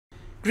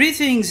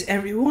Greetings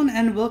everyone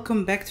and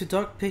welcome back to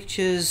Dark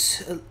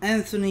Pictures.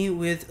 Anthony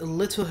with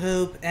Little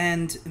Hope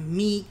and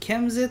me,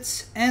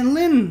 Kemzitz and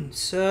Lynn.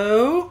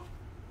 So,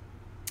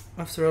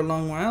 after a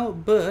long while,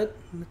 but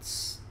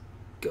let's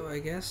go I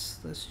guess.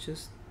 Let's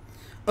just...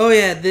 Oh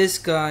yeah, this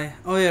guy.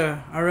 Oh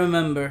yeah, I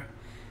remember.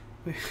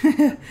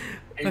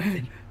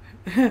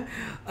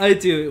 I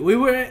do.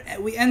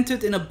 We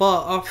entered in a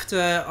bar after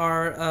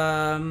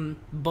our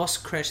boss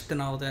crashed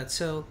and all that.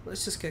 So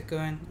let's just get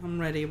going.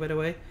 I'm ready, by the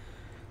way.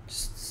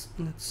 Just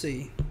let's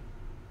see.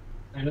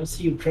 I don't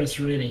see you press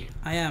ready.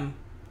 I am.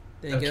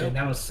 There you go. Okay,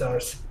 now it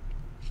starts.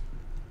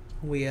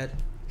 Weird.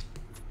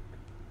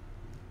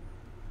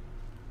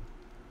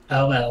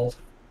 Oh well.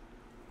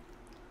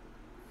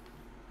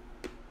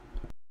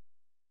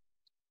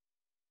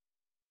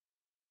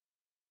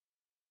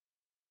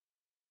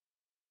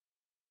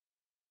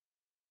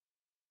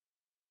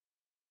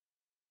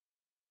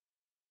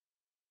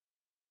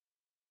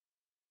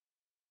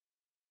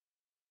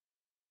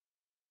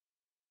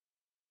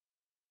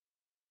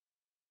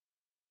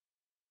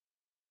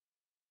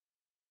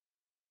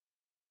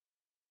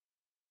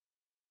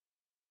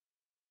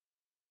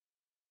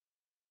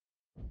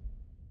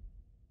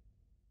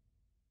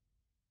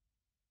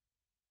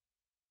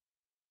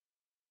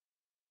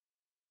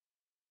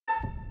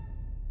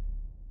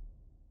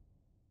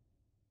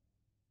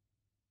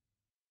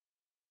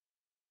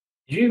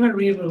 Did you even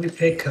read what we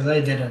picked? Because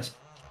I didn't.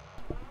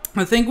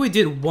 I think we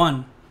did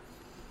one.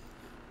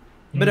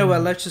 But oh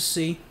well, let's just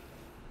see.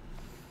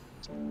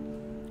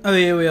 Oh,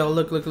 here we are.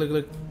 Look.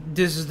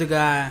 This is the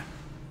guy.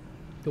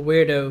 The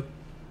weirdo.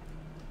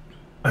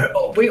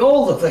 We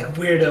all look like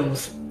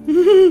weirdos.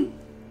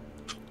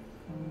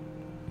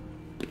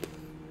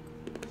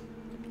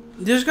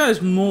 This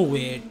guy's more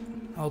weird,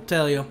 I'll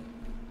tell you.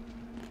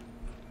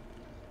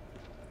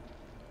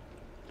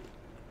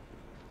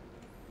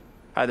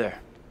 Hi there.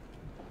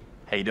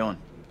 How you doing?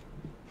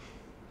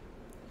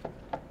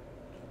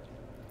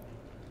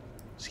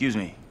 Excuse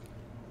me,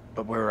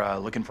 but we're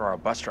looking for our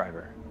bus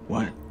driver.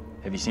 What?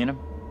 Have you seen him?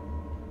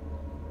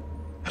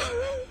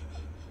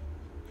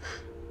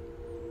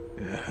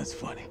 Yeah, that's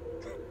funny.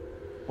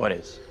 What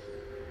is?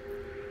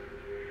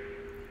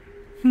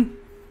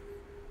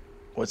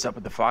 What's up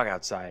with the fog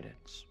outside?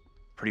 It's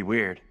pretty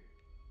weird.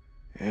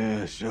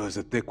 Yeah, sure is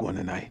a thick one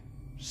tonight.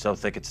 So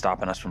thick it's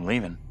stopping us from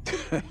leaving.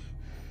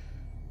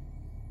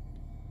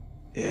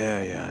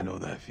 Yeah, I know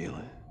that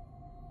feeling.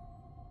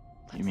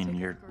 You mean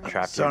you're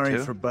trapped Sorry here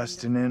too? for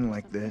busting in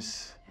like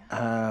this.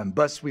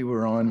 Bus we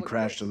were on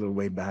crashed a little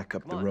way back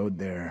up the road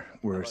there.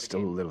 We're still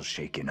a little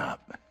shaken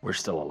up. We're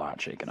still a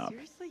lot shaken up.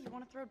 Seriously, you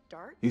want to throw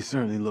darts? You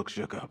certainly look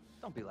shook up.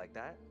 Don't be like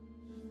that.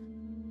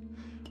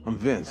 I'm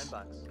Vince.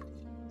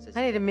 $10.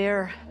 I need a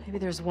mirror. Maybe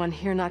there's one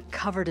here not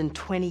covered in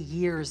 20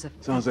 years of...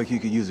 Sounds like you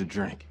could use a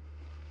drink.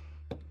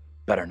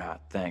 Better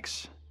not,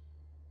 thanks.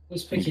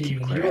 Who's picking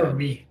you, you or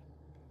me?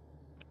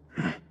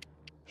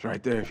 It's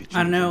right there if you change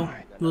I don't know. your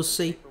mind. We'll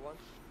see.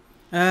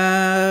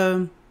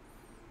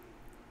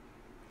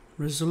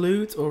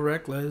 Resolute or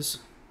reckless?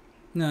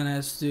 No,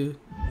 that's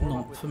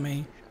not for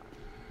me.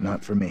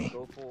 Not for me.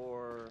 Go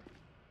for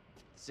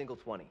single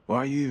 20. Why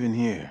are you even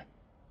here?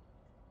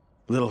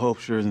 Little Hope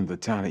sure isn't the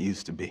town it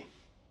used to be.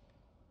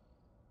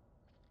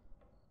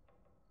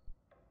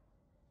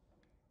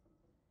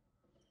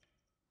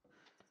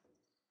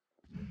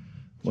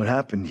 What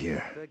happened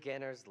here?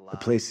 Beginner's luck. The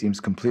place seems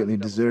completely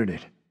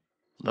deserted.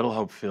 Little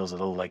Hope feels a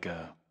little like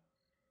a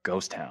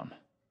ghost town.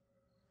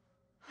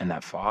 And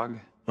that fog?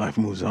 Life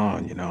moves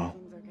on, you know,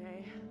 Things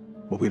okay?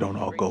 but we don't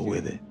all go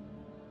with it.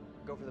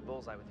 Go for the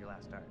bullseye with your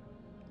last dart.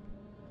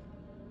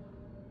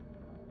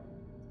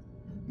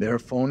 There a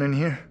phone in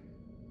here?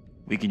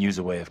 We could use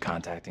a way of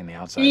contacting the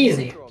outside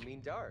Easy. world. Throw a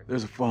mean dart.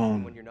 There's a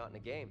When phone, you're not in a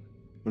game.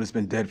 but it's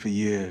been dead for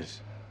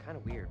years. Kind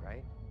of weird,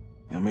 right?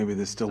 You know, maybe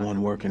there's still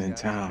one working in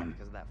These guys town.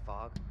 Because of that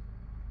fog.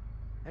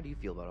 How do you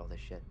feel about all this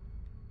shit?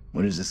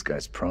 What is this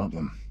guy's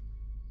problem?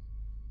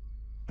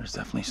 There's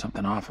definitely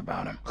something off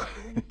about him.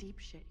 We're in deep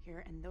shit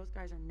here, and those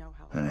guys are no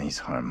help. He's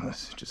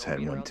harmless. Just Don't had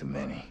beat one around too the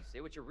bush. many.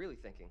 Say what you're really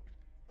thinking.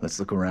 Let's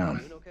look around.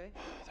 Doing okay?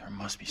 There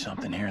must be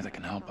something here that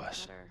can help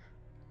us. Better.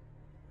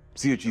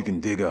 See what you can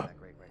dig up. Not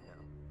great right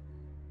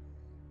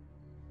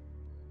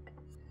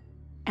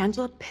now.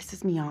 Angela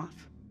pisses me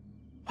off.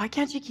 Why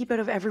can't you keep out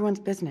of everyone's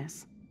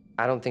business?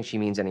 I don't think she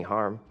means any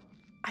harm.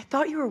 I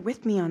thought you were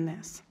with me on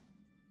this.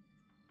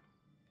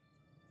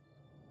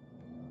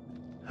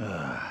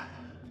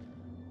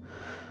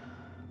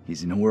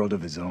 He's in a world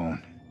of his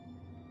own.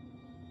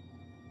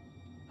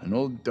 An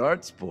old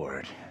darts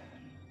board.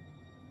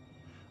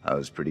 I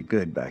was pretty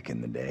good back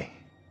in the day.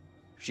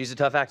 She's a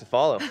tough act to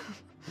follow.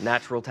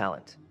 Natural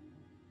talent.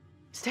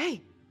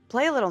 Stay.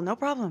 Play a little, no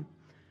problem.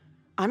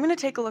 I'm gonna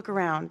take a look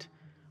around.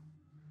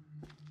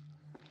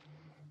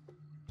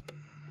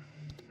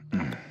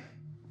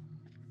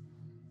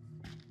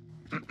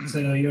 So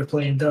you're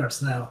playing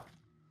darts now.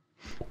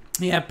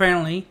 Yeah,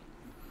 apparently.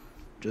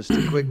 Just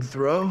a quick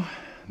throw,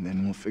 and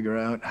then we'll figure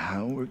out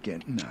how we're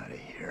getting out of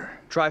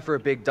here. Try for a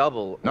big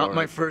double. Not or-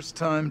 my first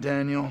time,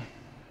 Daniel.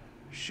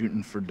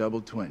 Shooting for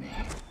double 20.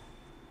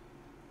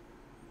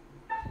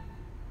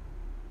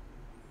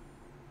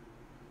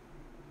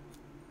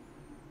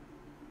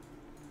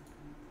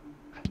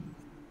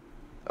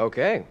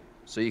 Okay,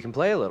 so you can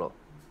play a little.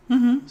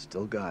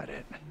 Still got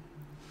it.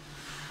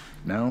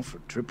 Now for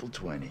triple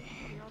 20. We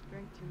all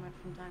drink too much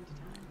from time to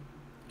time.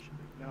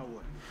 Now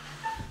what?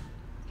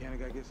 Can't I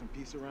gotta get some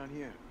peace around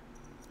here?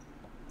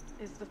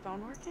 Is the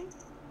phone working?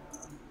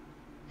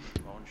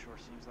 Phone sure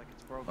seems like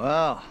it's broken.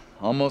 Well,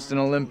 almost an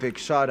Olympic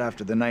shot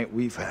after the night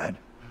we've had.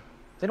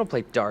 They don't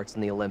play darts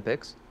in the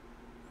Olympics.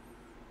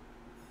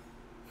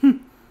 Are you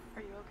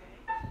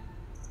okay?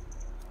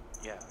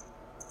 Yeah.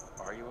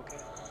 Are you okay?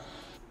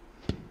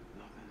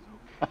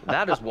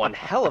 That is one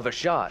hell of a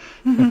shot.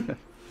 Can't escape.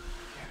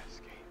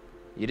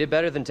 You did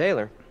better than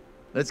Taylor.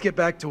 Let's get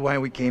back to why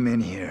we came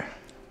in here.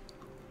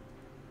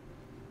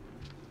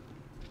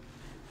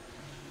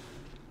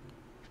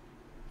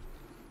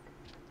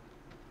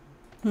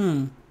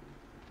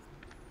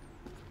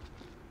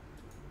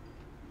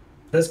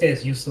 This guy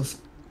is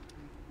useless.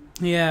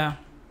 Yeah.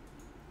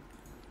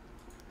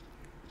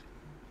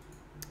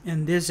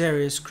 And this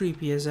area is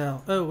creepy as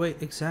hell. Oh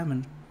wait,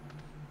 examine.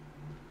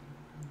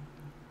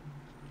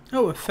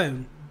 Oh, a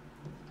phone.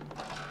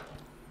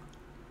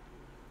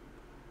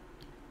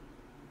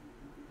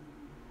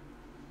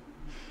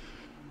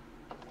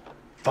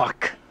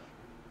 Fuck.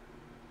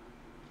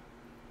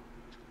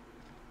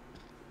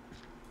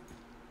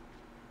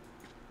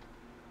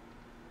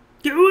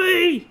 Get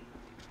away!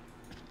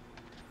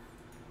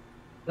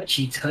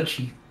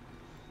 Touchy.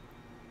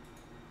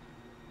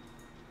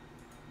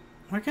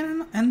 Why can I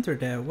not enter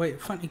there?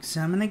 Wait, fine,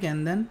 examine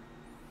again then.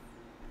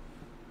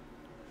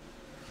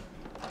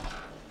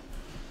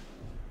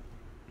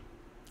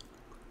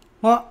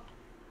 What?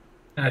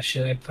 Ah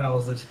shit, I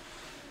paused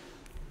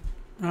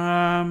it.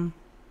 Um,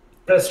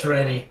 Press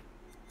ready.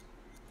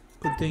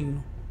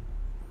 Continue.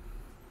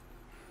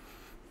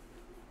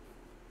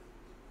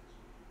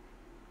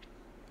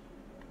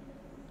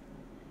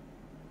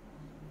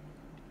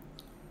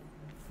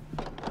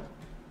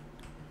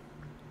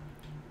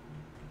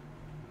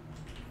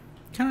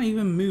 Can't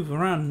even move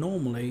around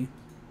normally.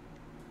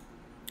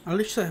 I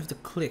literally have to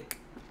click.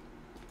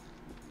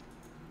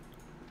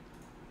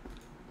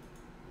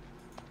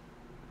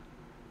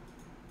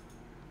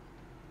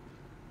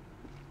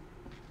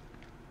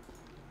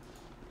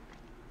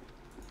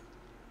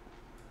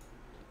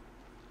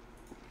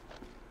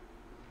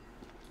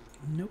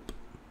 Nope.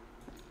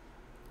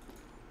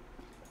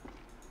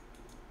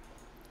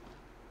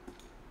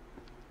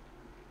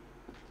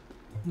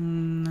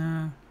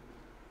 Nah.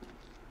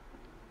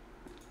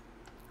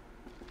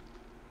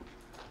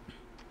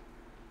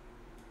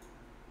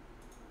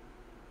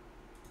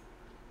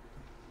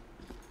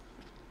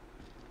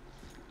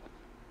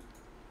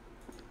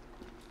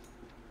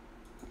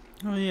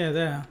 Oh yeah,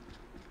 there.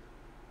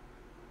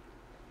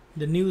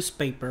 The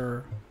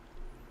newspaper.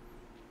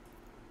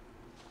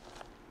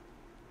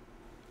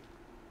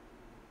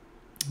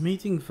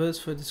 Meeting votes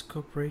for these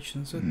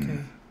corporations,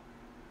 okay.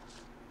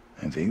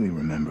 I vaguely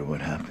remember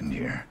what happened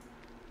here.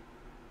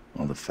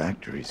 All the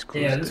factories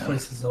closed Yeah, this down.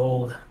 place is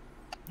old.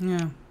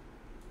 Yeah.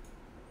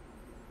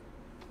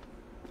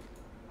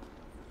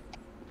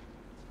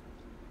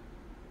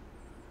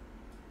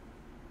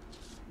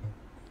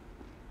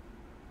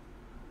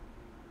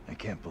 I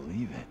can't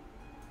believe it.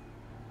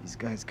 These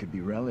guys could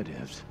be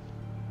relatives.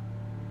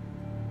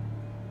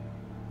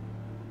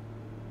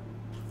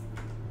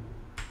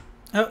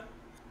 Oh.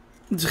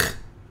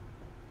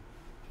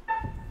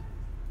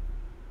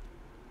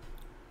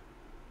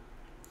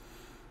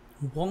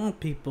 Wall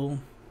people.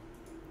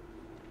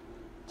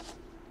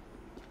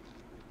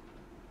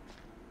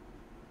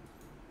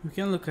 We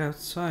can look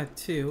outside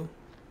too.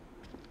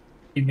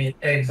 He made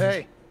exit.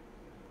 Hey,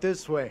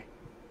 this way.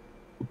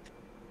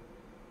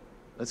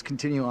 Let's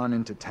continue on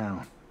into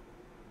town.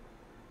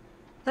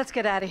 Let's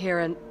get out of here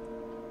and...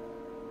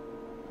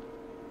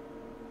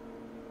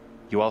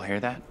 You all hear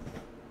that?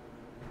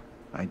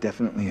 I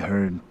definitely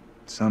heard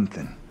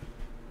something.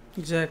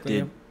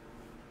 Exactly. Did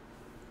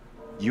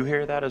you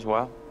hear that as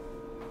well?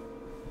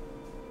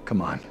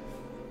 Come on.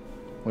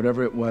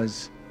 Whatever it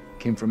was,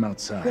 came from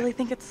outside. Really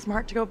think it's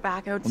smart to go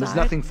back outside? Well, there's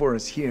nothing for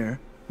us here.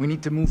 We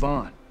need to move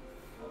on.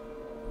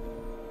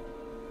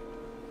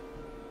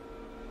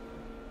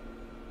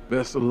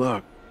 Best of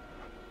luck.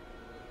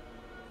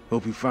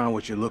 Hope you find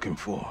what you're looking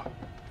for.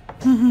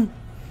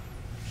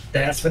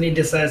 That's when he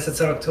decides to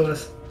talk to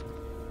us.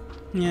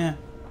 Yeah.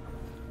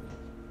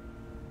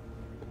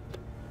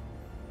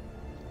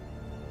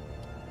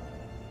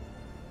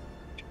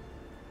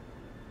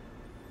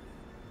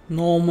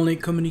 Normally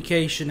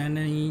communication, and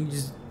then he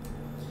just...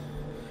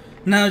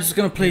 Now just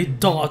gonna play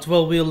dart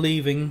while we're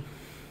leaving.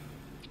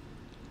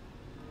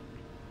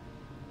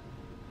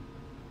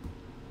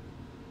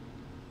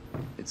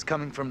 It's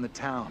coming from the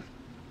town.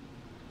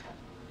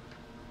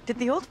 Did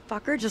the old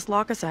fucker just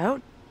lock us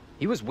out?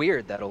 He was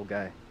weird, that old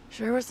guy.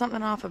 Sure was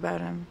something off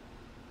about him.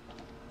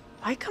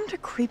 Why come to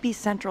Creepy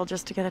Central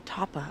just to get a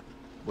top-up?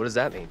 What does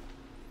that mean?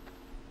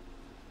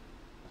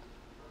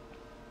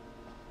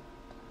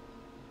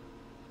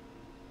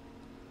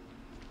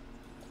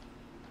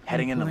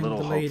 Heading into Playing Little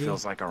the Hope lady.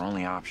 feels like our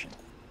only option.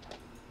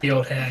 The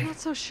old I'm hag. not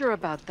so sure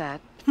about that.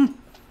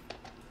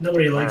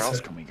 Nobody Where likes else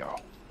her. can we go?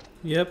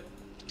 Yep.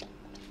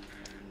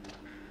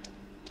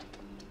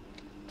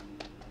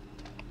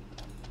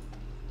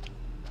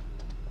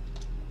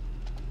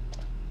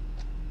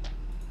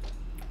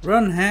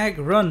 Run, hag,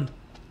 run.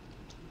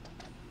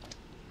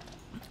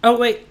 Oh,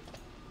 wait.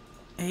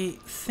 A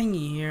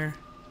thingy here.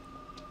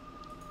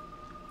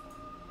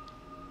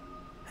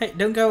 Hey,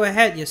 don't go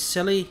ahead, you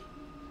silly.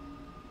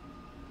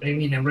 What do you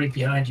mean? I'm right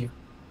behind you.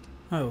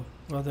 Oh,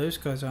 well, those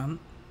guys aren't.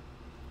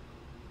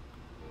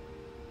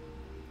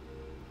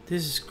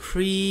 This is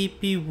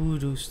creepy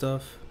voodoo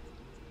stuff.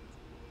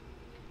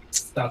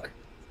 Stuck.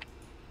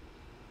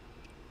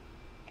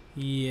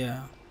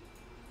 Yeah.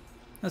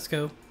 Let's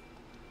go.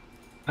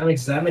 I'm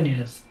examining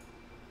this.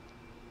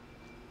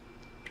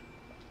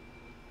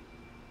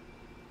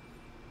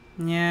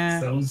 Yeah.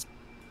 So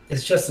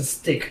it's just a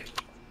stick.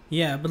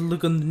 Yeah, but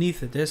look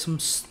underneath it. There's some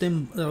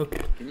Can you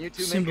two make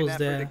an symbols effort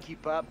there. to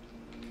keep up?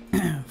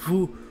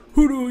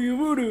 Voodoo, you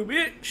voodoo,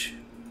 bitch.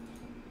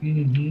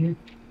 Mm-hmm.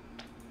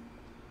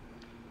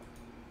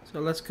 So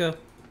let's go.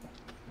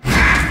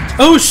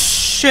 Oh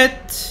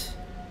shit!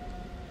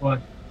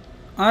 What?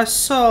 I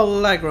saw a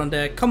leg on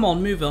there. Come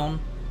on, move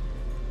on.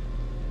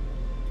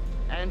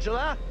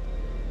 Angela?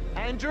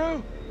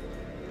 Andrew?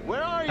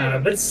 Where are you? I'm a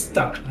bit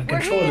stuck. My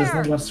controller does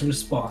not want to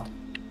respond.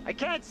 I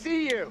can't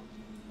see you.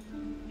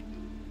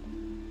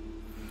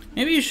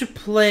 Maybe you should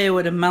play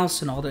with a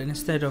mouse and all that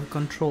instead of a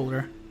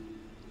controller.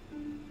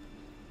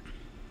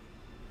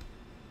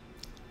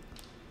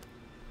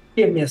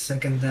 Give me a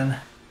second then.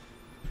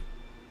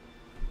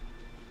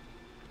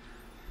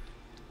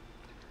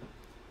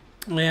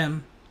 Yeah.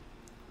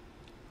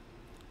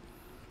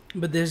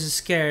 But this is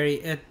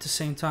scary at the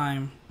same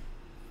time.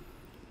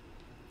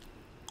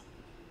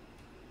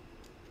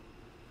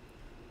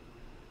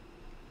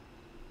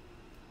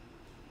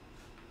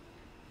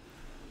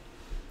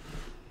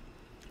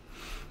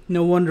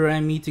 No wonder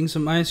I'm eating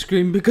some ice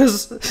cream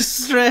because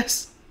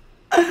stress.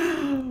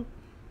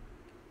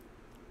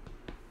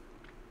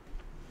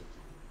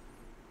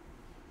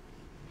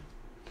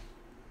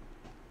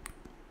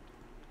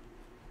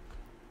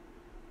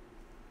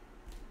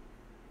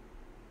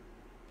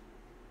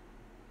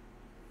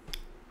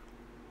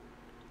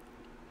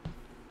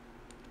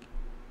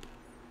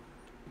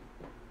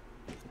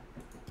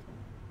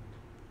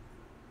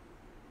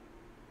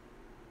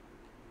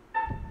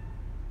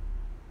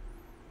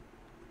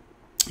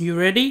 You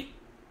ready?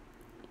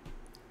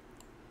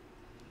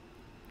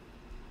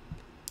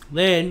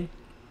 Lynn.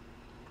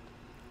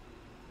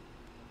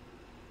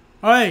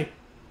 Oi.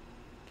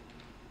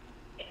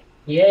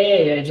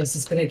 Yeah. I just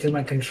disconnected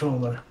my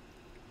controller.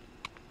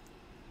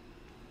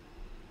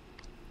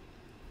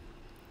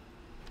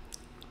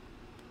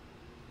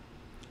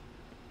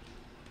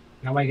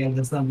 Now my game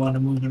does not want to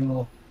move at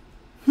all.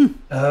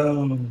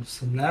 Oh,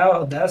 so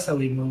now that's how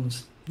he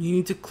moves. You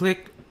need to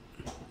click.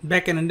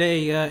 Back in the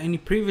day, any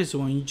previous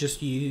one, you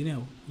just you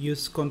know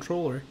use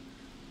controller.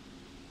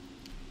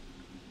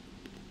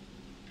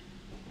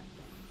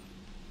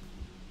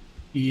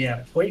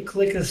 Yeah, point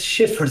click is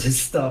shit for this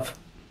stuff.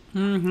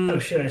 Mm-hmm. Oh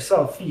shit, I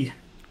saw a feed.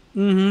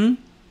 Mm-hmm.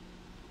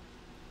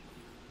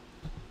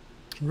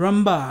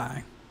 Run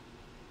by.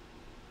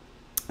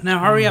 Now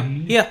hurry up.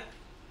 Here.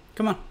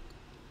 Come on.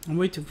 I'm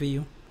waiting for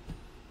you.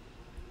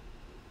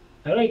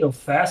 How do I go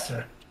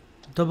faster?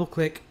 Double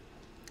click.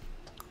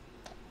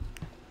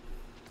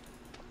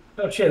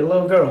 Oh shit, a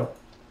little girl.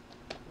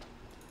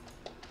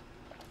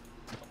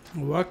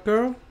 What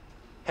girl?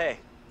 Hey,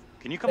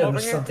 can you come Yeah, over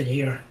there's here? something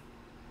here.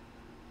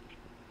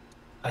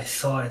 I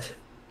saw it.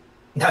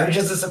 Now you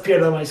just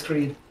disappeared on my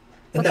screen.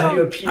 And now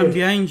you I'm appeared.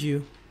 behind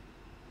you.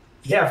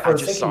 Yeah, for I a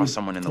just second saw you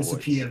someone in the woods.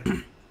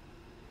 disappeared.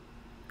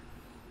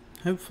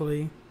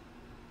 Hopefully.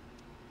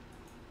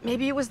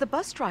 Maybe it was the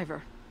bus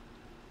driver.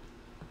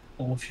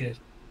 Oh shit.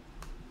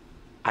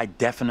 I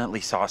definitely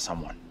saw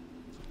someone.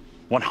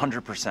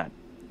 100%.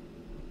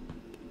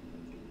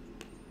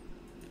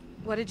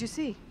 What did you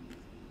see?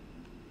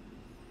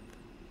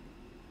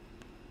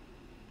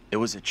 It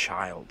was a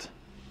child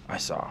I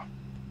saw.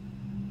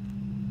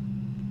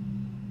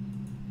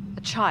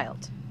 A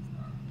child.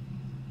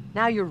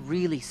 Now you're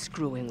really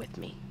screwing with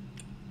me.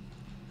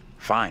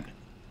 Fine.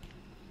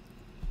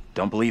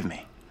 Don't believe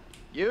me.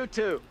 You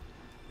two.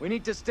 We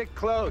need to stick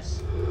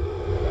close.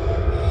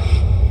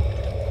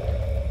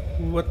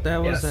 What the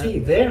hell Yeah, was that? see,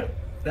 there?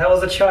 That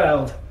was a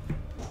child.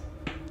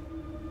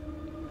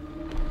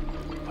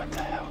 What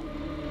the hell?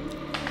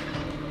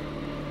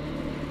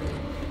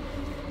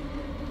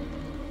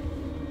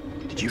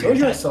 Did I you told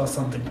hear you I that? saw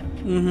something.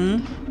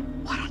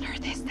 Mm-hmm. What on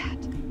earth is that?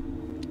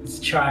 It's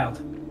a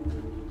child.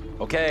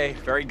 Okay,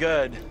 very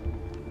good.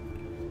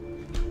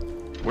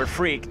 We're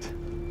freaked.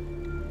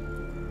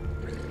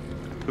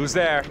 Who's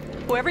there?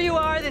 Whoever you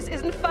are, this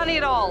isn't funny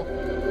at all.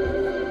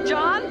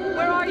 John,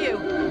 where are you?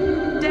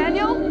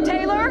 Daniel?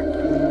 Taylor?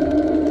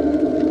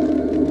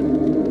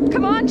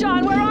 Come on,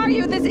 John, where are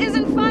you? This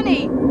isn't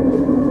funny.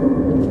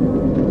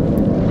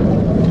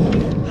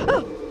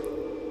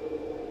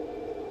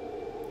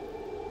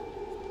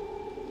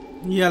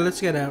 Yeah,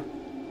 let's get out.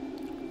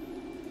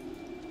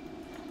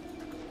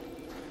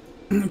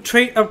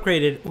 Trait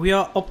upgraded. We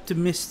are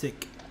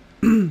optimistic.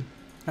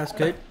 That's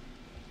good.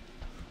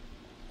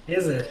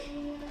 Is it?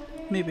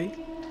 Maybe.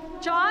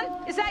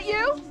 John, is that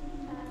you?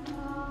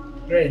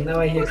 Great, now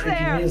I hear Who's creepy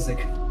there? music.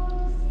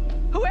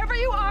 Whoever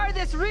you are,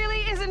 this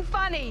really isn't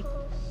funny.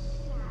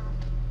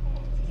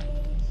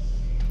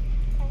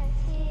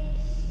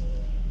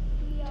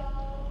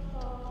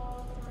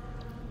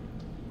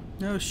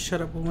 No,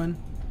 shut up, woman.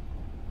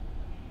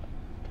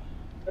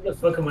 Where the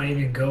fuck am I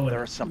even going?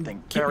 There is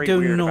something Keep very going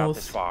weird about north.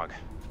 this fog.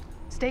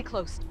 Stay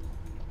close.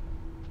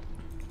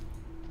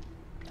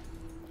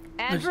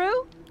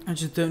 Andrew? I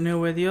just don't know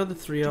where the other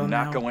three Do are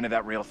not now. go into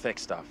that real thick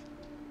stuff.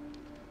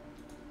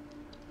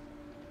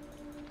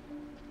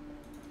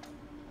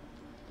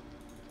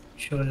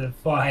 Sure, they're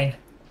fine.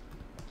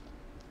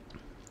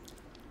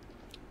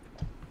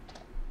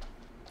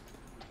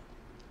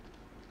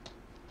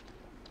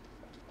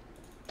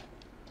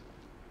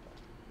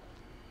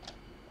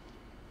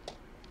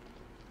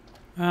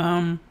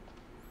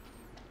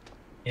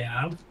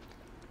 Yeah.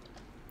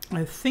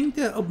 I think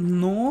they're up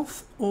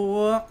north,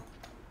 or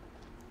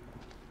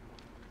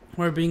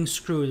we're being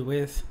screwed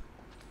with.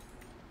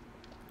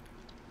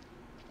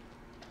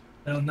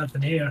 No,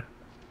 nothing here.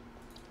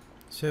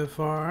 So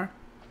far.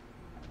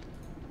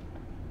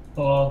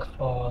 Fog,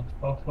 fog,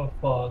 fog, fog,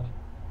 fog.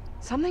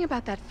 Something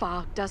about that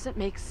fog doesn't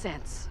make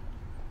sense.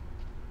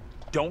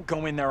 Don't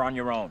go in there on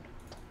your own.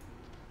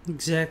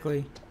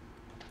 Exactly.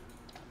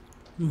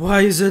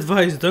 Wise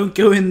advice, don't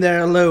go in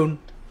there alone.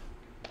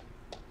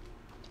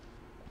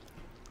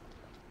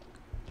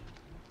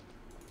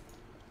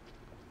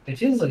 It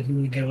feels like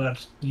we give up,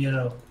 you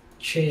know,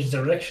 change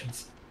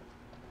directions.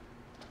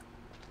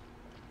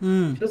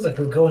 Feels like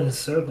we're going in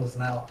circles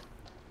now.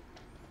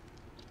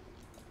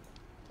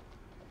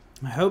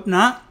 I hope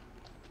not.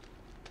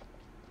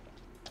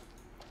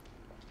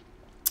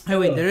 Oh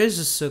wait, Oh. there is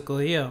a circle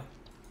here.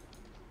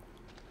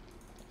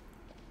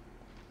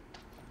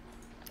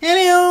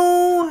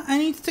 Hello, I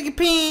need to take a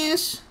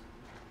piss.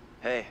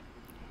 Hey,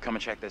 come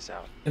and check this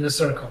out. In a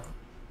circle.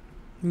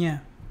 Yeah.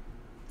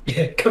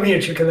 Yeah, come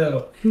here, check it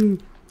out.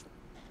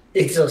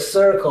 It's a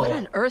circle. What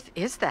on earth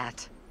is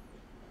that?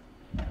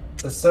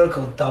 It's a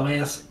circle,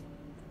 dumbass.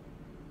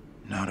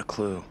 Not a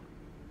clue.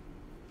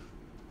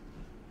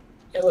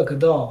 Hey, look, a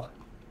doll.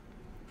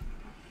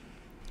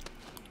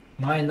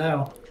 Mine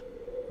now.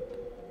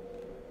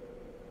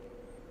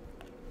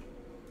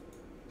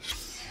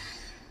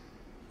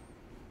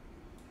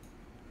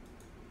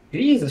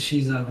 Jesus,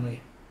 she's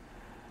ugly.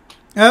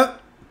 Oh.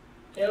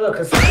 Hey, look,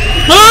 it's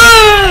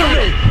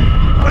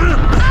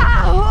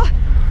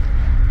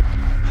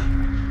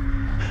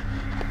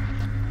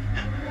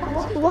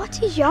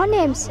What is your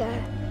name, sir?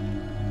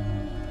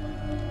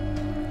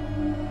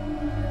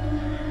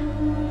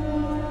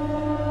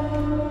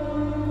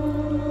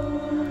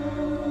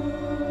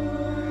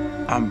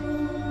 I'm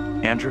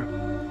Andrew.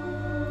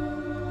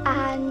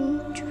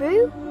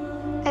 Andrew?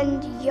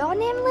 And your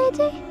name,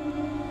 lady?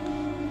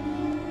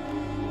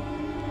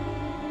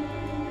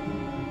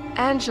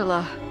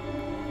 Angela.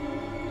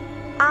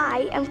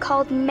 I am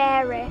called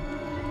Mary.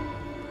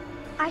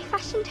 I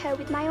fashioned her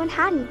with my own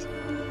hand.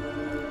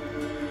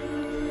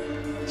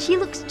 She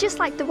looks just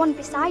like the one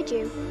beside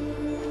you.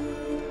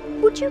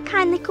 Would you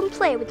kindly come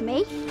play with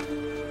me?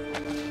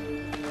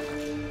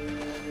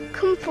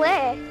 Come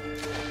play.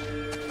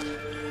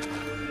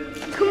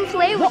 Come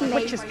play with What me.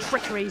 witch's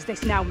trickery is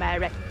this now,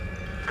 Mary?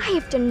 I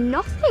have done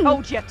nothing.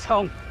 Hold your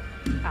tongue.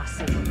 I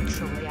see what you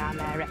truly are,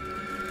 Mary.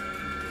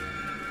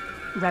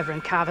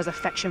 Reverend Carver's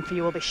affection for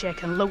you will be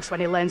shaken loose when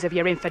he learns of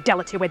your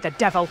infidelity with the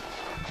devil.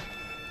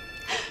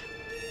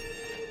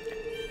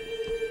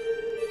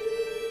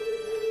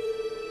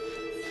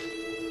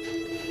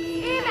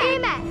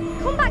 Amy,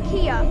 come back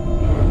here.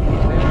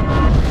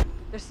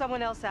 There's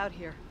someone else out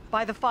here,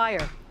 by the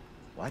fire.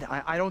 What?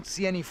 I don't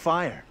see any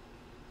fire.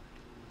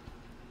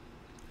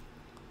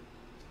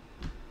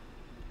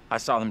 I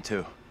saw them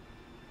too.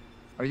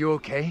 Are you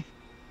okay?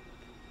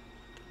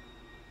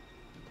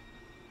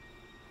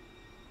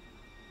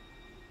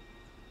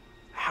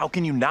 How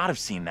can you not have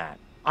seen that?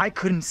 I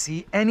couldn't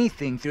see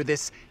anything through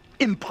this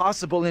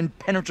impossible,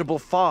 impenetrable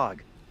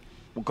fog.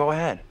 Well, go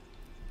ahead.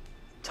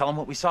 Tell them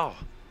what we saw.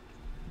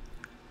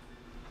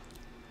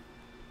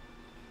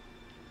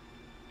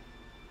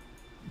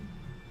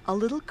 A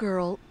little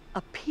girl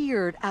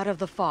appeared out of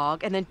the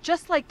fog, and then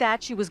just like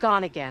that, she was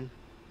gone again.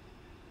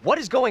 What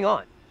is going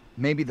on?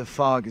 Maybe the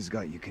fog has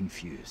got you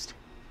confused.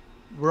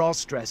 We're all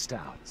stressed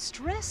out.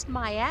 Stressed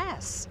my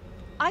ass.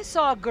 I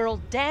saw a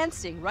girl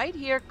dancing right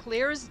here,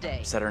 clear as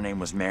day. Said her name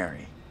was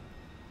Mary.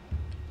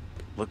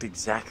 Looked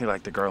exactly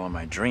like the girl in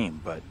my dream,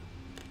 but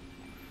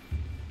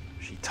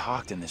she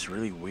talked in this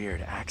really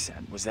weird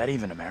accent. Was that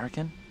even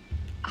American?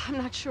 I'm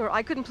not sure.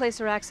 I couldn't place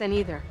her accent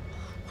either.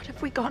 What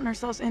have we gotten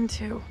ourselves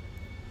into?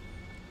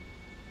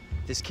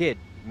 This kid,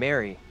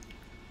 Mary,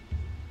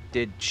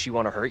 did she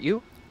want to hurt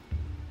you?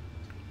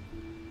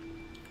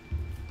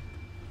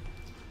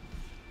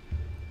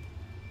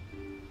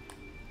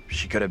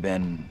 She could have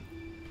been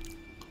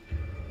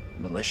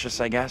malicious,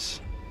 I guess.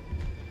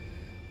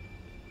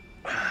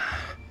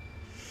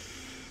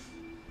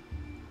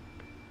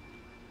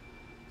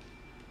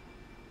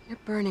 You're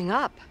burning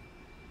up.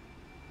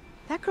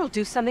 That girl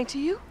do something to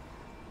you?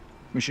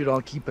 We should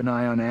all keep an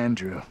eye on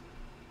Andrew.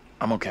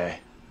 I'm okay.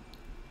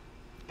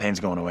 Pain's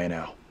going away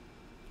now.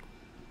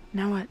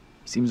 Now what?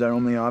 Seems our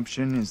only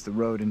option is the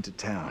road into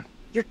town.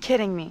 You're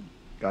kidding me.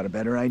 Got a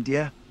better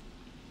idea?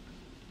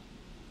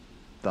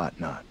 Thought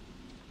not.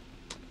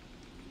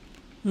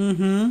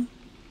 Mm-hmm.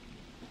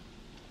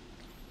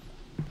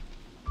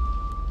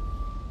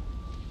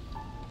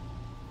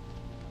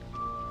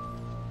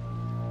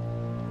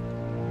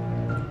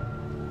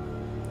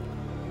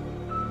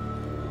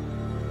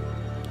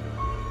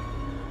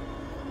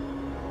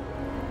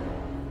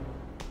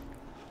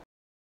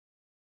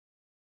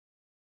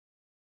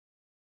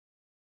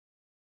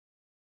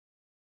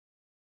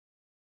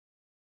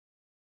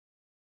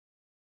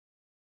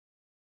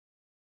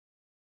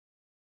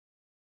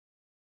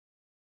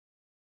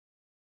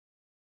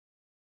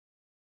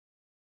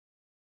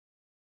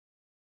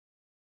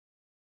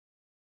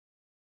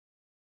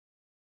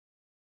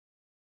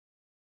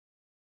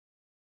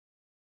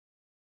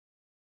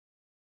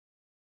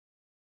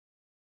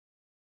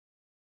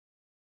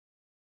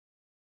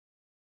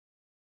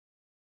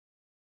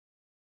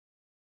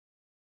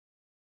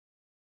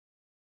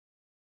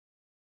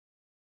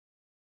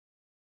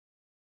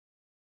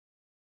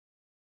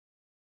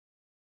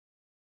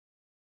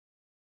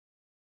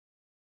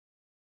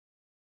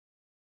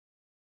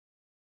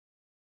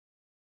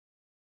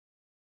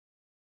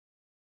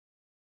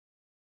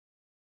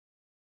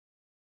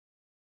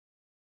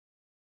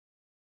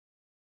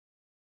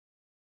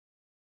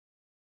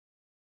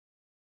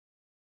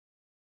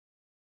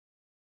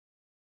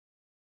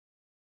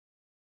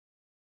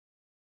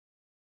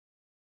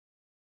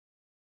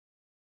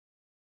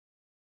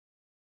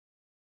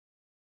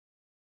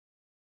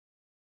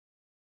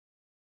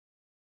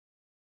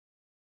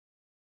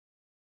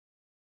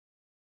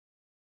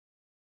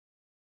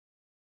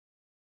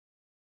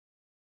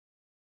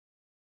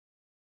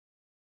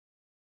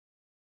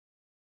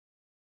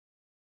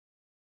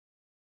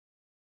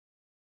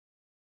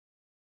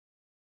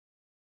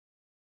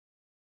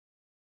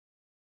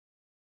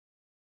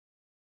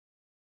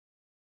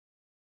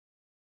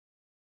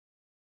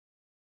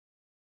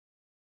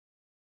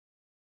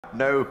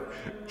 No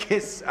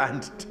kiss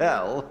and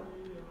tell.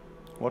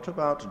 What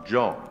about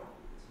John?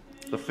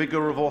 The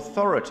figure of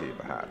authority,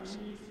 perhaps?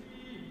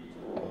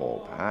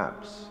 Or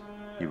perhaps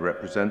he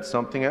represents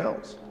something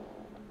else.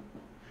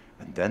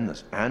 And then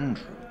there's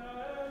Andrew.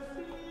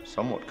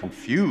 Somewhat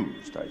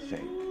confused, I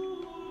think.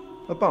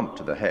 A bump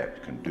to the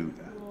head can do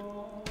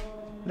that.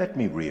 Let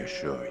me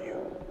reassure you.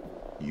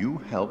 You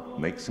helped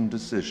make some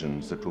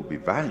decisions that will be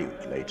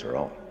valued later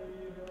on.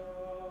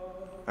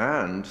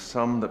 And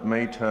some that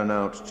may turn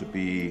out to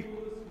be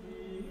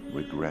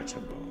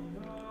regrettable.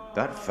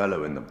 That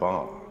fellow in the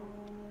bar,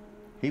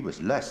 he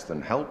was less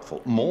than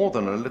helpful, more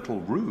than a little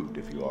rude,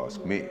 if you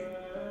ask me.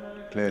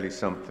 Clearly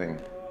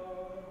something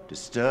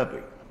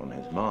disturbing on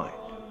his mind.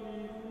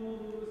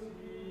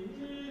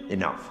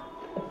 Enough.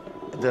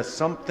 There's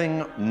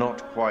something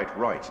not quite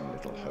right in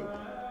Little Hope,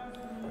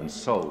 and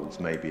souls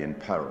may be in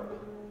peril.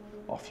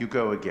 Off you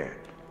go again.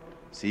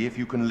 See if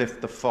you can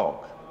lift the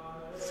fog.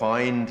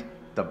 Find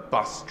the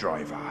bus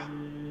driver.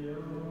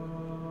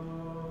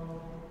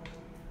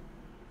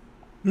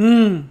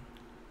 I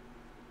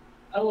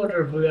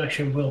wonder if we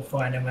actually will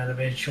find him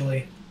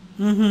eventually.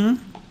 Mm-hmm.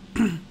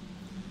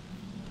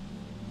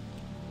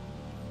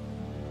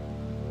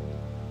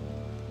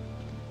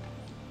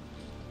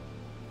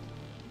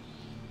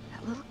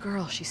 That little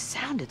girl, she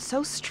sounded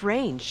so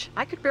strange.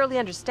 I could barely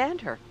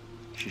understand her.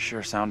 She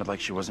sure sounded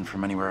like she wasn't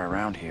from anywhere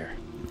around here.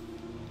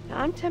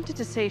 I'm tempted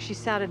to say she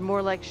sounded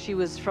more like she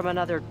was from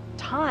another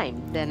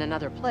time than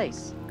another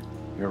place.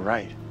 You're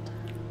right.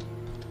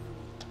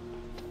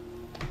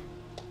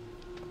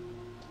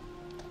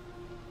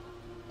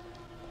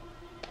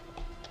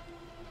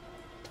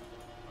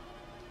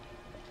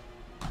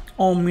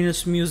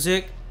 Ominous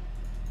music.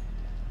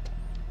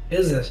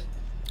 Is it?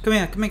 Come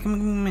here, come here,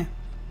 come here.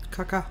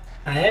 Kaka.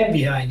 I am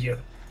behind you.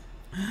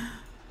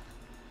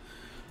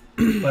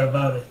 What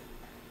about it?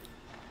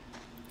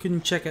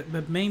 Couldn't check it,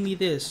 but maybe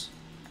this.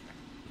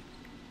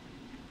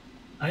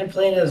 I'm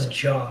playing as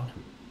John.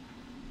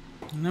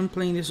 And I'm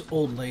playing this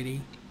old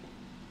lady.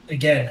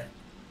 Again.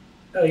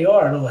 Oh, you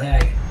are a little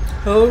hag.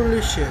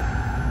 Holy shit.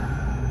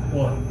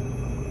 What?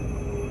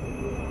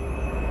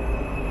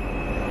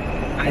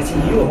 I see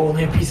you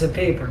holding a piece of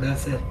paper,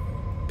 that's it.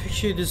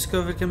 Picture you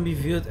discover can be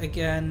viewed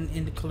again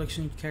in the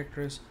collection of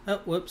characters. Oh,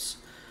 whoops.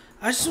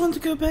 I just want to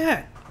go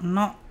back.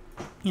 Not,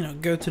 you know,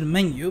 go to the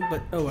menu,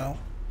 but oh well.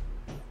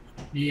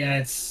 Yeah,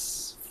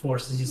 it's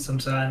forces you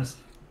sometimes.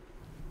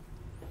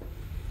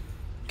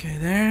 Okay,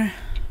 there.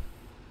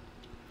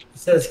 It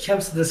says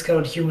Kemp's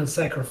discovered human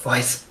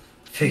sacrifice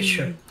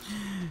picture.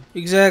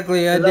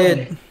 Exactly, I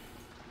did.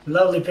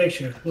 Lovely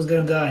picture. Who's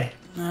gonna die?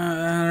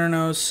 I don't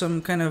know,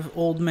 some kind of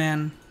old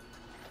man.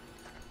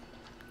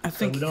 I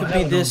think we it don't could have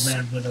be an this old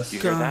man with us. You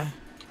hear that?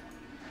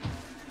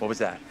 What was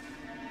that?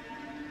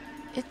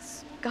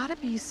 It's gotta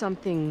be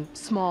something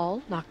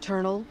small,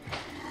 nocturnal.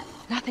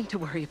 Nothing to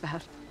worry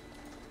about.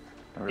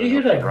 I You really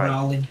hear hope that you're right.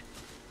 growling?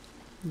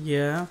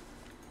 Yeah,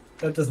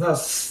 That does not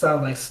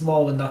sound like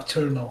small and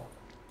nocturnal.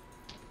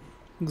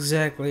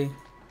 exactly.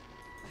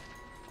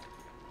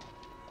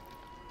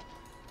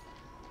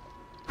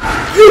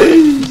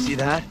 You see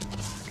that?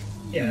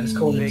 Yeah, it's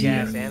called a Big deer.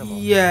 ass animal.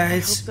 Yeah, I hope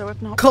it's so,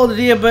 if not. called a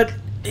deer, but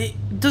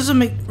it doesn't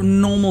make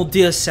normal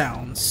deer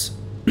sounds.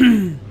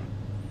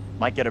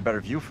 Might get a better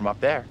view from up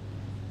there.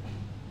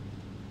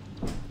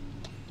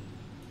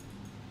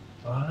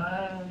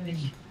 Why?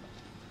 This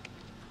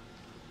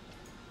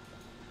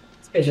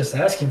guy just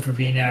asking for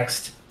being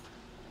axed.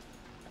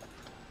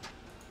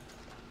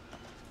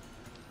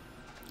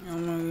 Oh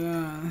my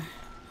god.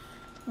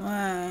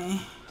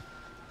 Why?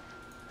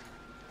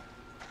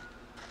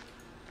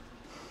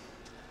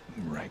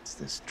 Who writes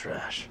this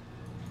trash?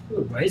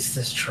 Who writes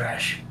this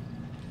trash?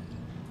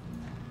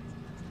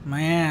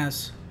 My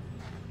ass.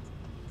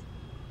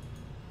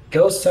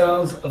 Ghost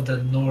sounds of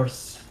the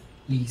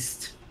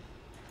northeast.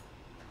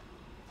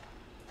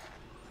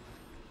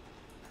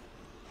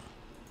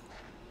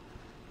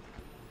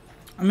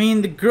 I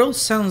mean, the girl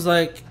sounds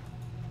like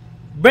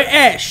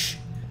British.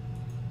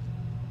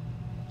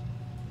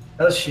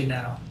 Does she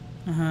now?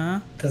 Uh-huh.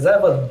 Does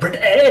that have a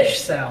British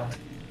sound?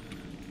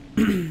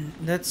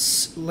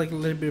 That's like a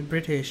little bit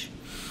British.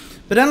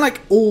 But then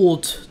like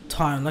old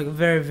time, like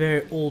very,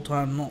 very old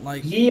time, not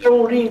like... Ye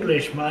old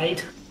English,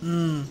 mate.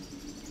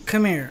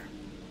 Come here.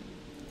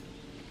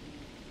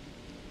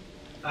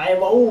 I am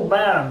an old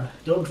man.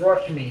 Don't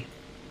rush me.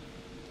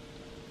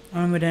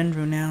 I'm with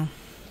Andrew now.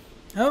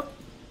 Oh.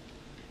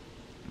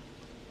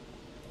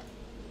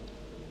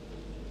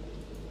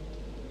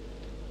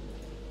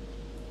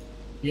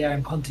 Yeah,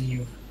 I'm hunting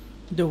you.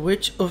 The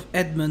Witch of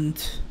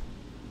Edmund.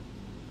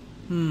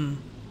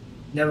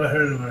 Never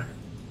heard of her.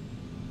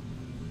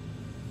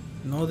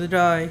 Nor did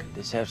I. Could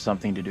this have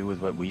something to do with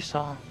what we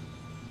saw?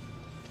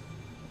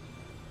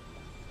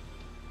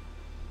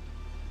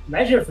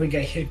 Imagine if we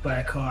got hit by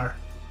a car.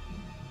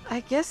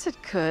 I guess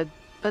it could,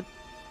 but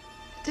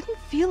it didn't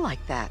feel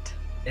like that.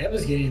 Yeah, it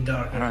was getting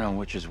dark. I don't know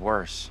which is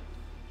worse.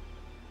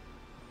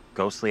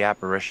 Ghostly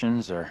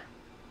apparitions or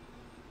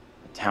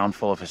a town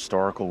full of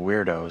historical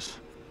weirdos.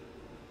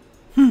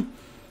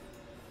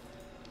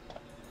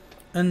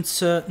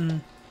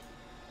 Uncertain.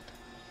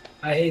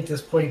 I hate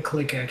this point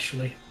click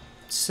actually.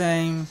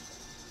 Same.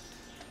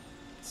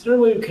 Is there a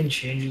way we can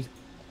change it?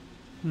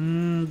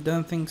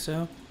 Don't think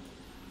so.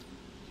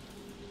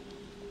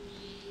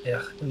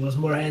 Yeah, it was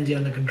more handy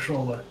on the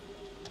controller.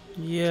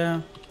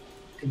 Yeah.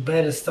 Too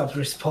bad it stopped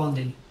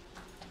responding.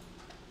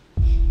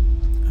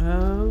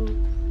 Oh.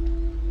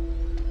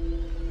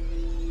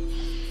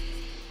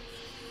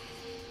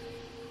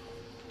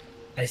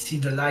 I see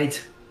the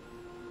light.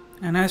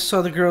 And I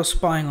saw the girl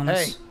spying on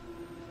Hey, us.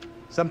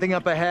 something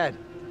up ahead.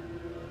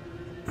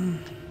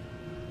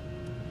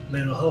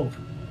 Little hope.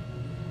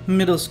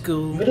 Middle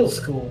school. Middle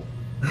school.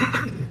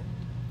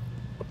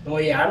 Oh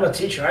yeah, I'm a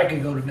teacher. I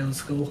could go to middle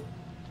school.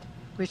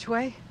 Which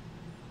way?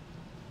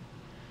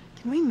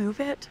 Can we move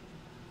it?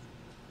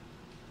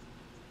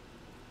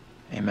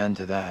 Amen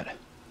to that.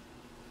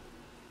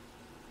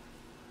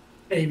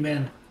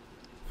 Amen.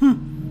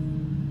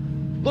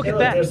 Look Hey, at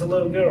that. There's a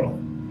little girl.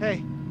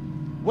 Hey,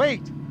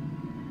 wait!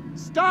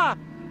 Stop!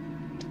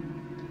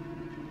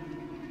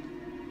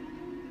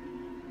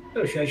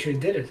 Oh, she actually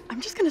did it.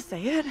 I'm just gonna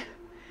say it.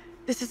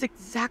 This is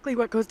exactly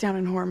what goes down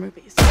in horror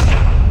movies.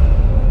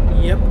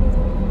 Yep.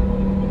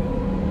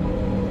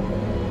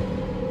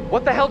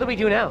 What the hell do we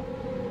do now?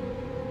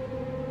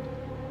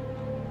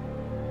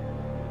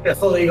 Yeah,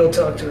 fully go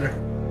talk to her.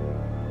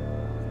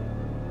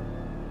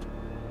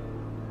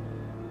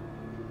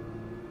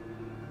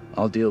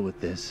 I'll deal with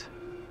this.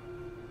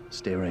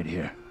 Stay right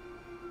here.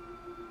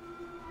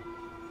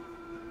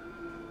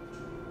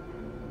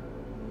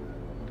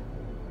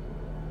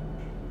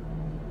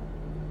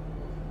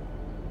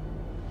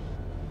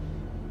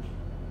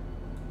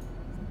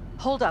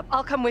 Hold up,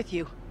 I'll come with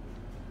you.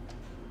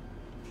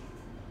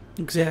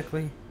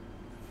 Exactly.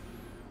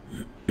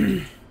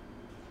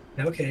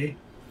 Okay.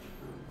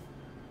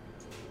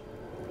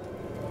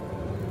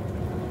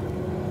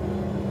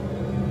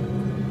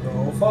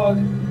 Roll fog.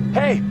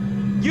 Hey!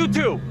 You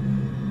two!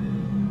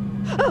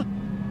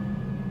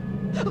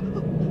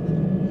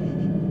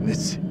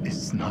 This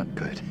is not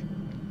good.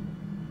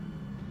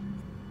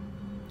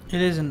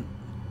 It isn't.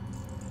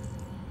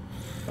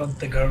 Front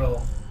the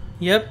girl.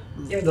 Yep.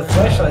 Yeah, the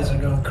flashlights are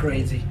going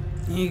crazy.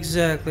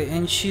 Exactly.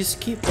 And she's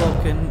keep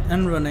walking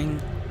and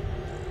running.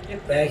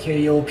 Get back here,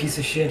 you old piece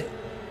of shit.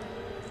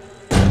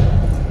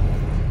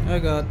 Oh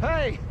god.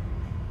 Hey!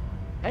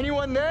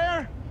 Anyone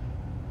there?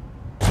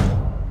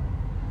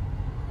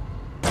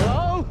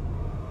 Hello?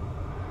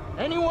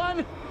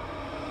 Anyone?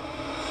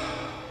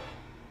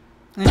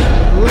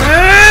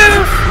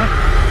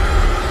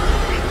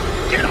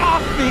 Get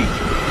off me!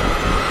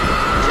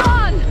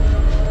 John!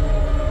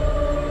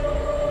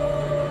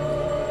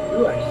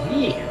 Who are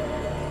ye?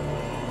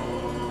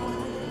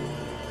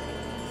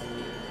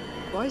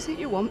 What What is it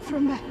you want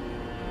from me?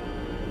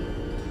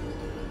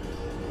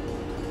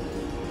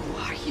 Who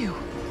are you?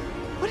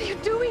 What are you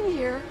doing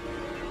here?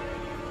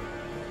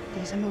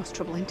 These are most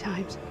troubling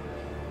times.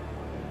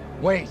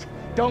 Wait,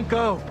 don't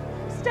go!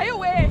 Stay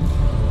away!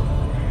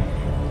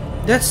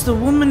 That's the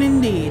woman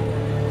indeed.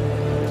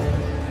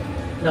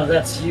 No,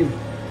 that's you.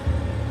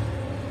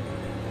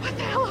 What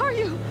the hell are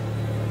you?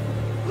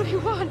 What do you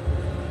want?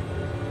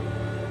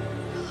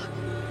 Look.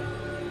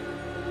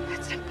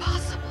 It's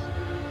impossible.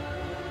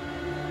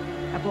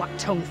 A black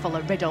tongue full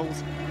of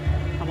riddles.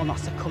 I will not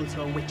succumb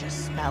to a witch's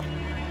spell.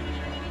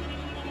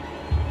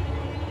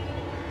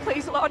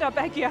 Please, Lord, I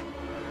beg you.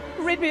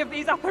 Rid me of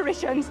these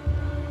apparitions.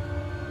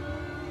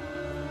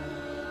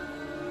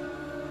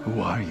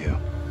 Who are you?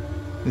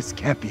 This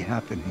can't be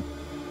happening.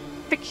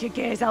 Fix your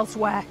gaze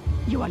elsewhere.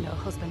 You are no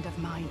husband of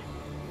mine.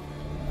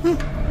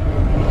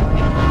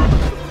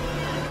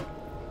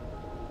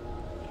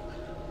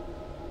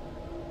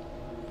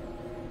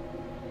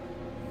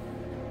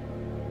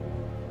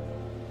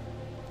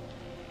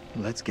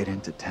 Let's get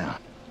into town.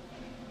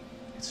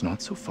 It's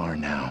not so far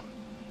now,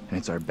 and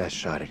it's our best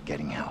shot at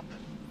getting help.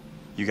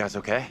 You guys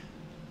okay?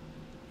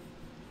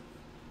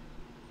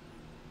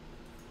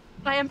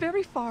 I am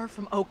very far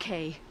from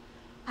okay.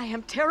 I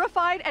am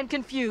terrified and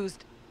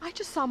confused. I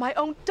just saw my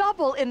own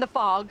double in the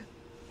fog.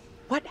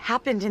 What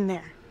happened in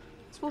there?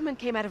 This woman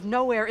came out of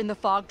nowhere in the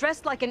fog,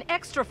 dressed like an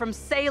extra from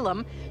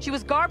Salem. She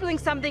was garbling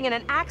something in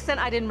an accent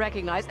I didn't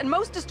recognize, and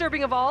most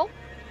disturbing of all,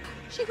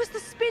 she was the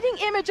spitting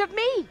image of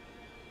me.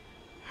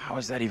 How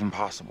is that even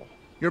possible?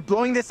 You're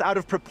blowing this out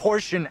of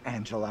proportion,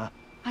 Angela.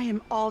 I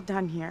am all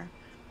done here.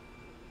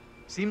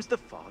 Seems the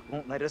fog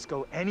won't let us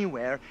go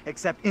anywhere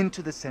except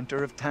into the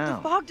center of The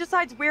town. fog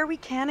decides where we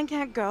can and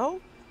can't go?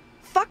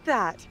 Fuck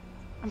that.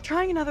 I'm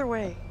trying another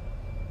way.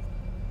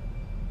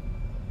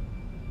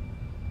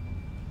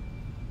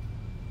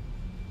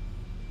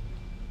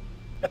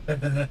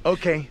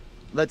 Okay,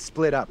 let's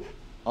split up.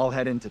 I'll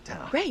head into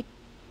town. Great.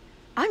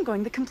 I'm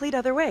going the complete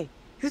other way.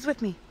 Who's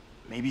with me?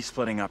 Maybe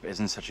splitting up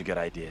isn't such a good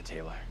idea,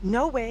 Taylor.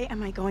 No way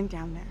am I going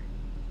down there.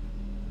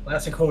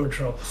 Classic horror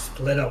trope.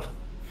 Split up.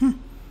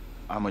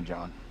 I'm with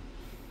John.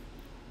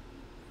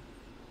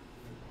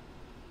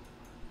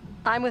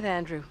 I'm with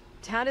Andrew.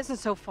 Town isn't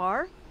so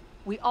far.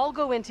 We all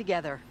go in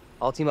together.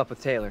 I'll team up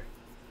with Taylor.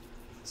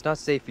 It's not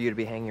safe for you to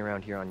be hanging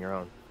around here on your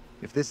own.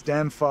 If this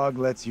damn fog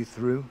lets you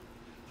through,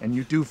 and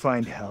you do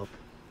find help,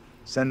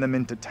 send them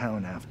into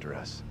town after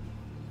us.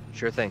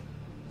 Sure thing.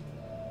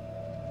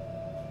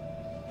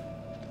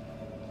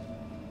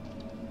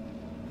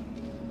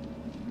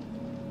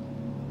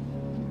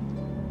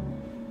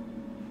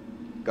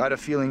 Got a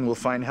feeling we'll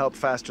find help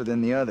faster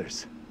than the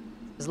others.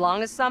 As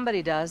long as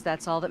somebody does,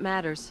 that's all that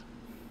matters.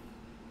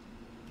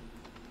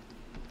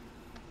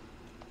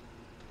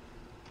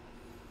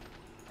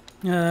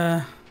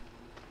 Yeah,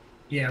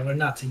 we're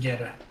not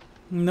together.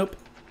 Nope.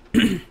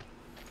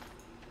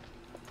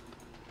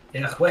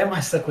 Yeah, why am I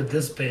stuck with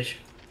this bitch?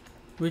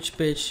 Which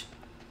bitch?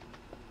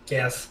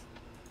 Yes.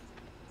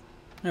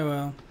 Oh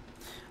well.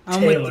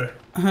 Taylor.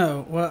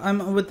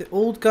 I'm with the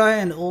old guy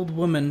and old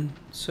woman.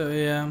 So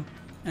yeah,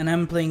 and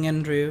I'm playing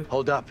Andrew.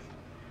 Hold up.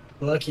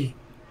 Lucky.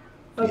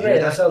 Oh You great,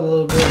 hear that's that? a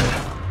little bit.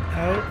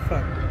 Oh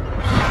fuck.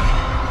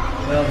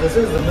 Well, this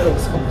is the middle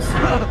school,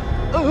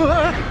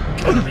 so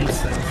kinda makes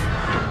sense.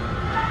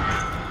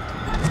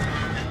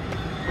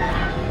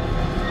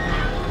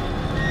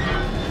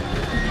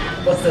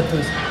 What's that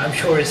boost? I'm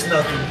sure it's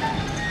nothing.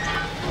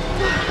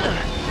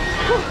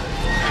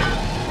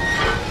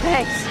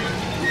 Thanks.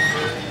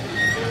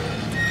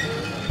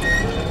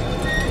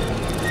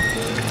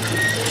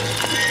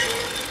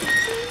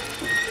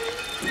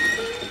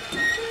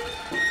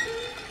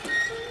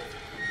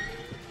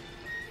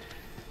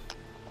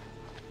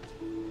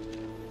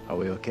 Are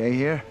we okay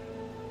here?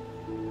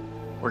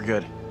 We're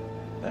good.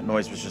 That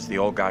noise was just the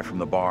old guy from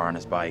the bar on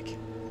his bike.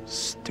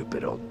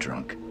 Stupid old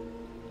drunk.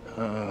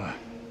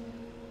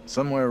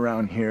 Somewhere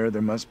around here,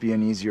 there must be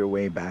an easier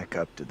way back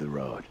up to the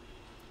road.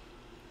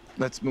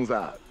 Let's move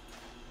out.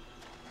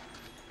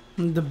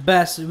 The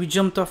best. We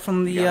jumped off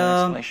from You got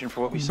an explanation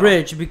for what we saw?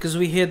 bridge because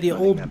we heard the I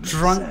think that old makes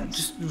drunk sense.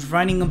 just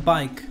riding a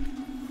bike.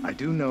 I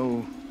do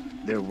know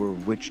there were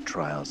witch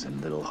trials in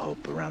Little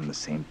Hope around the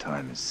same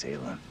time as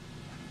Salem.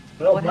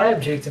 Well, my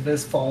objective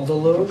is follow the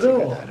little Figure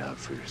girl. that out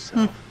for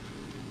yourself.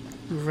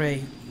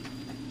 Ray.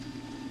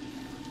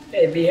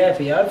 Hey, be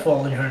happy, I'm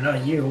following her,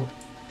 not you.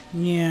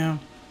 Yeah.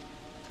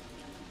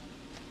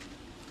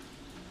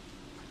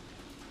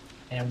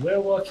 And we're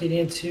walking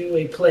into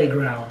a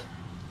playground.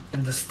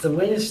 And the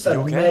wind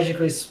started okay?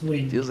 magically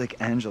swinging. Feels like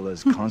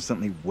Angela's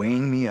constantly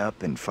weighing me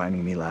up and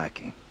finding me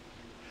lacking.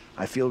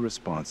 I feel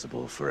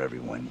responsible for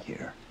everyone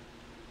here.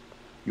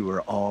 You are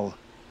all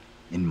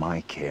in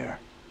my care.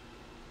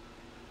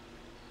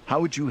 How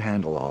would you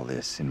handle all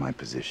this in my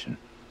position?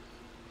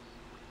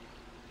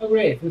 Oh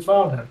great, we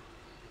found him.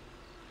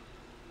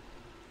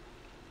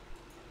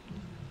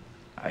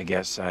 I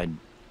guess I'd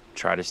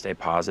try to stay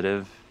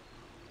positive,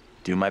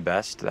 do my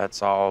best.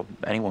 That's all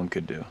anyone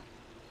could do.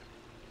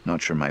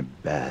 Not sure my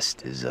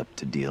best is up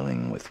to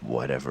dealing with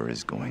whatever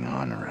is going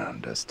on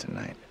around us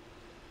tonight.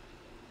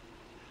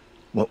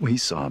 What we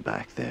saw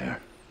back there,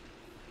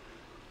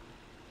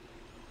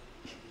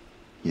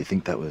 you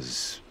think that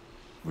was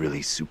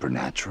really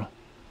supernatural?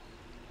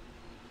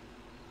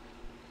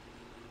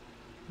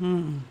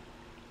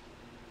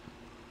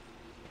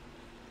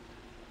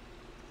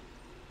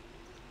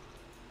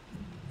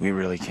 We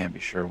really can't be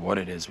sure what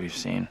it is we've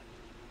seen.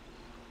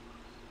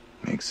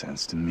 Makes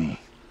sense to me.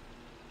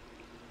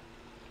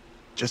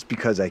 Just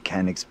because I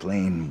can't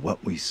explain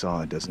what we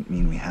saw doesn't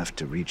mean we have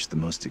to reach the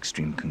most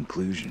extreme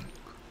conclusion.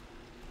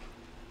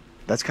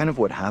 That's kind of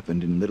what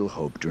happened in Little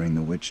Hope during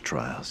the witch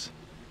trials.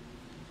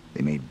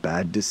 They made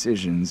bad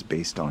decisions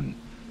based on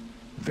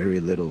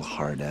very little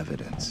hard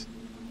evidence.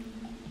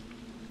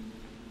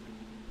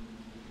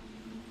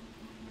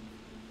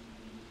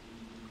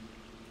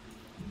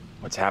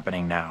 What's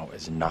happening now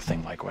is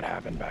nothing like what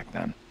happened back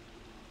then.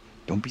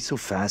 Don't be so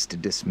fast to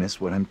dismiss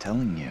what I'm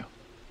telling you.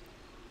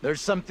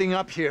 There's something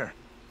up here.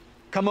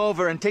 Come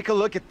over and take a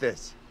look at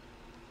this.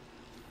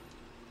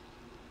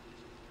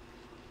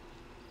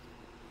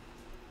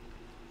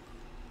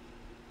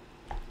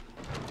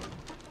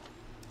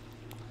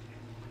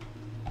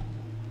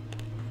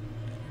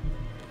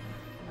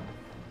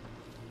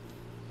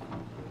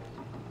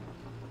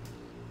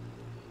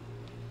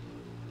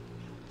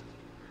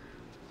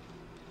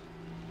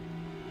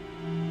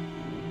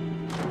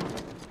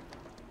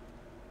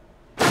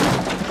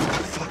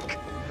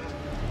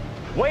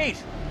 Wait!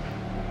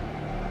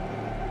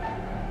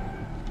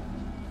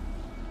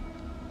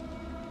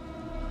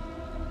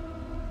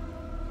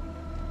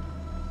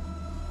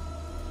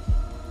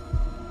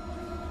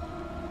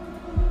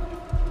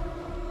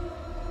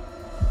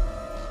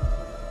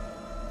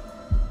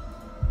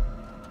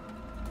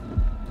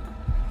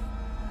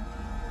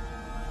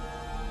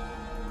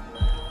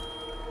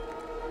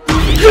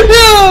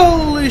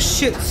 Holy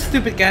shit,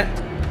 stupid cat.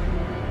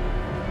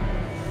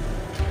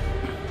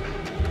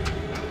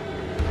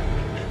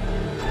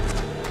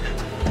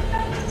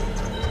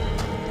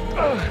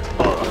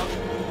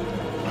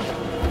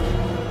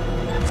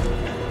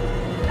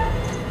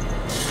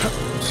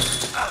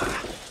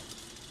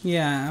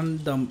 Yeah, I'm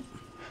dumb.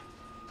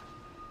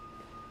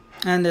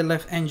 And they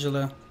left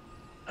Angela.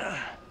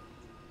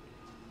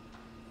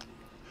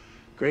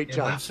 Great Yeah,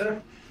 job.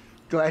 sir.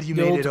 Glad you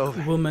The made old it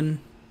over. woman.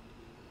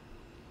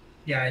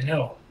 Yeah, I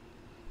know.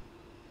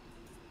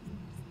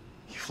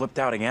 You flipped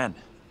out again.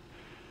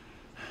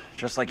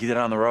 Just like you did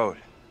on the road.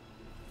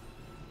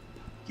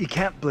 You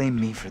can't blame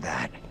me for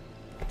that.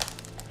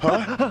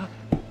 Huh?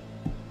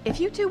 If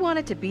you two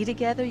wanted to be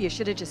together, you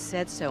should have just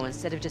said so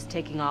instead of just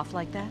taking off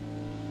like that.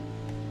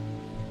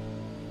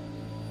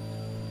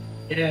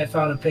 Yeah, I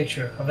found a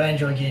picture of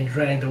Angela getting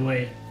dragged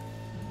away.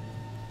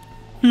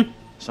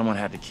 Someone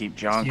had to keep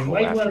John You cool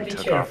might after wanna he be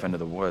took careful. off into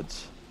the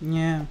woods.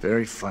 Yeah.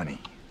 Very funny.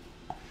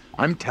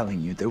 I'm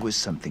telling you, there was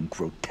something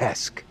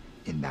grotesque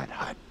in that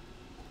hut.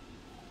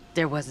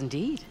 There was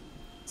indeed.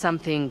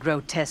 Something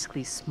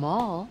grotesquely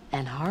small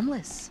and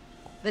harmless.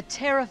 The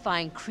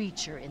terrifying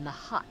creature in the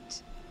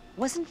hut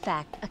was in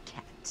fact a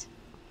cat.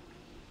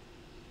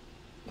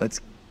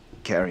 Let's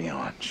carry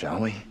on, shall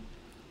we?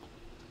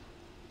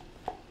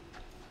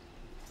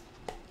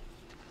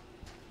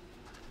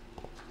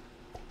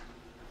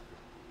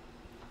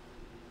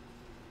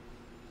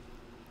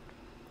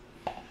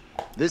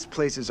 This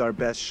place is our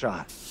best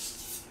shot.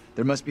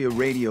 There must be a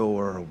radio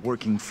or a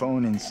working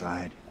phone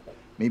inside.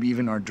 Maybe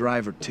even our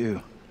driver,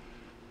 too.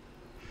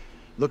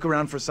 Look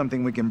around for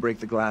something we can break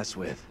the glass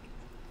with.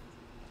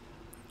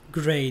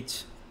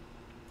 Great.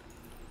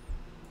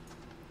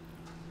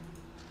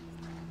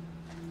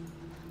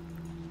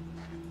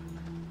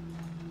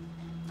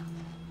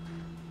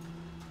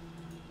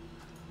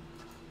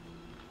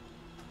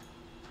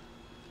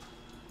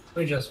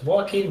 We're just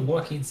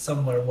walking,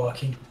 somewhere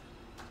walking.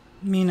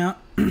 Mina.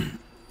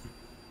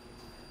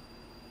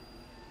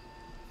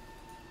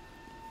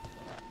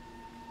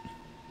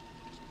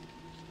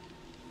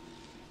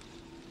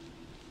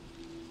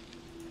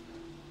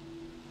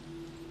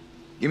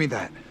 Give me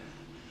that.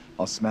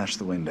 I'll smash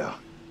the window.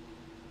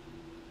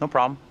 No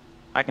problem.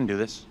 I can do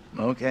this.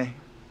 Okay.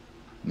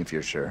 If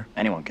you're sure.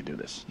 Anyone can do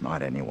this.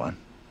 Not anyone.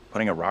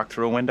 Putting a rock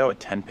through a window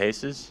at 10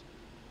 paces?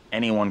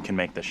 Anyone can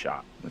make the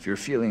shot. If you're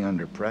feeling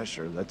under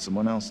pressure, let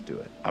someone else do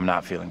it. I'm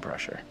not feeling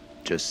pressure.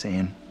 Just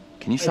saying.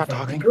 Can you stop I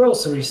found talking? the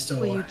grocery store.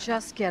 Will you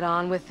just get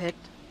on with it?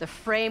 The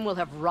frame will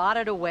have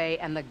rotted away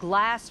and the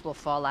glass will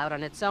fall out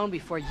on its own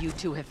before you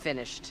two have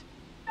finished.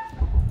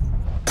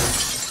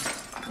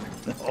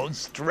 Oh,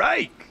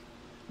 strike!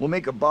 We'll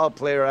make a ball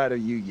player out of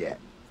you yet.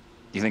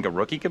 Do you think a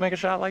rookie could make a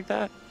shot like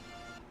that?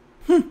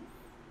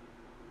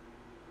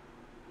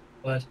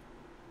 What?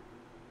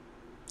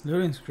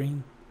 Loading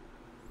screen.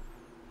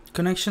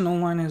 Connection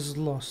online is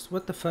lost.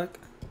 What the fuck?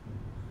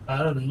 I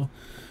don't know.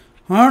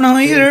 I don't know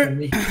Good either.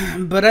 for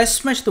me. But I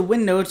smashed the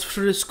window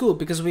through the school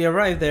because we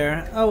arrived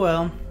there. Oh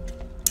well.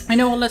 I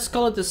know, let's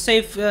call it a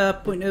safe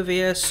point over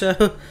here.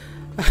 So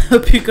I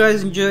hope you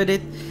guys enjoyed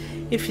it.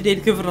 If you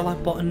did, give it a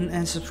like button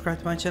and subscribe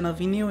to my channel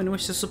if you're new and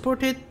wish to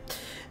support it.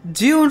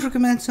 Do you want to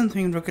recommend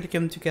something we're going to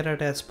come together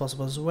that's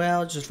possible as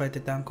well? Just write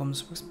it down in the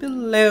comments box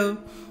below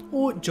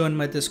or join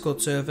my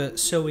Discord server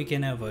so we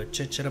can have a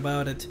chit chat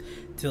about it.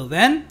 Till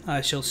then,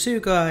 I shall see you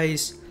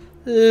guys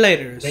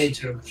later.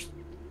 Later.